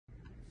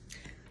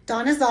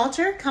Donna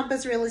Zalter,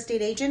 Compass Real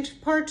Estate Agent,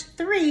 part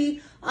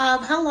 3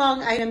 of how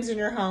long items in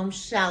your home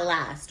shall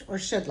last or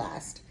should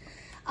last.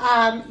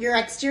 Your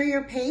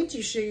exterior paint,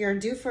 you're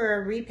due for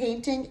a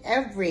repainting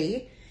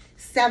every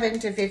 7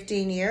 to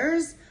 15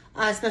 years,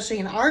 especially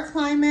in our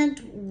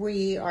climate.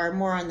 We are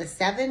more on the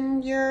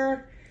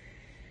 7-year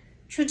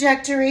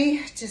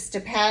trajectory. Just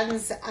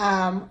depends.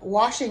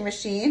 Washing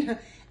machine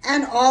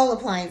and all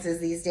appliances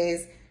these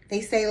days,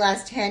 they say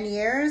last 10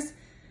 years,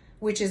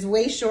 which is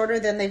way shorter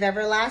than they've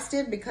ever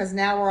lasted because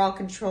now we're all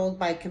controlled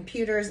by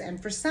computers.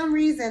 And for some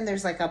reason,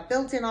 there's like a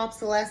built-in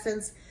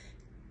obsolescence.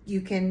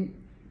 You can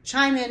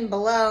chime in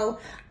below.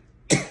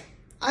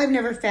 I've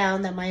never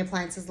found that my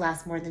appliances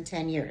last more than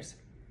 10 years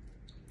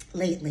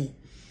lately.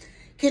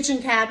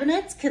 Kitchen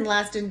cabinets can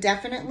last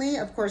indefinitely.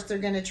 Of course, they're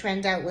going to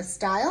trend out with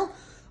style.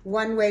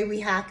 One way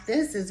we hack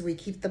this is we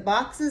keep the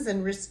boxes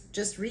and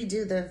just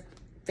redo the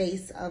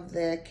face of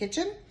the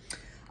kitchen.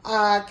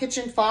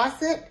 Kitchen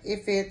faucet,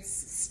 if it's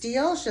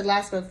steel, should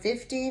last about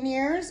 15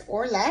 years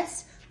or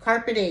less.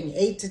 Carpeting,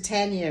 8 to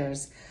 10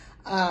 years.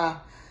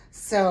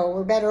 So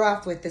we're better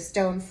off with the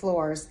stone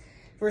floors.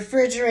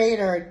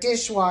 Refrigerator,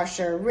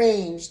 dishwasher,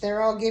 range,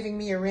 they're all giving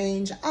me a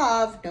range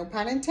of, no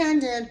pun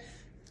intended,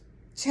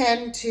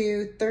 10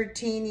 to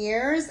 13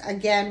 years.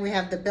 Again, we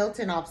have the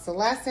built-in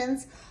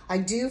obsolescence. I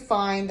do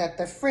find that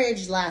the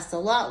fridge lasts a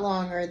lot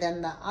longer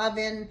than the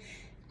oven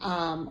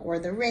or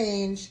the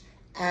range,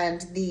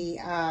 and the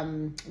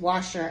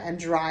washer and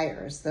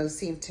dryers. Those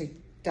seem to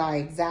die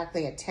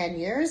exactly at 10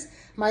 years.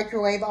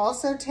 Microwave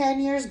also 10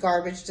 years.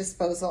 Garbage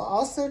disposal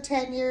also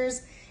 10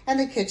 years. And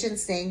the kitchen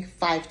sink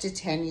 5 to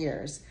 10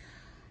 years.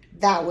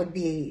 That would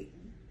be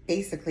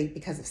basically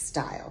because of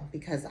style,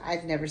 because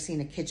I've never seen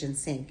a kitchen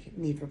sink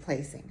need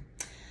replacing.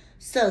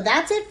 So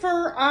that's it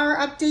for our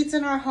updates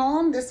in our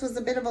home. This was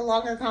a bit of a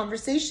longer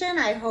conversation.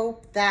 I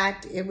hope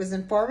that it was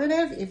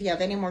informative. If you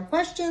have any more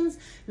questions,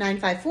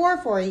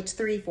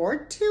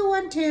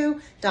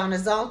 954-483-4212, Donna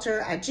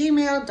Zalter at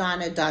Gmail,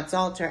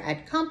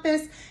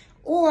 donna.zalter@compass,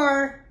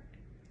 or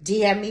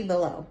DM me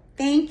below.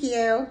 Thank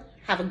you.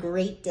 Have a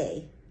great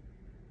day.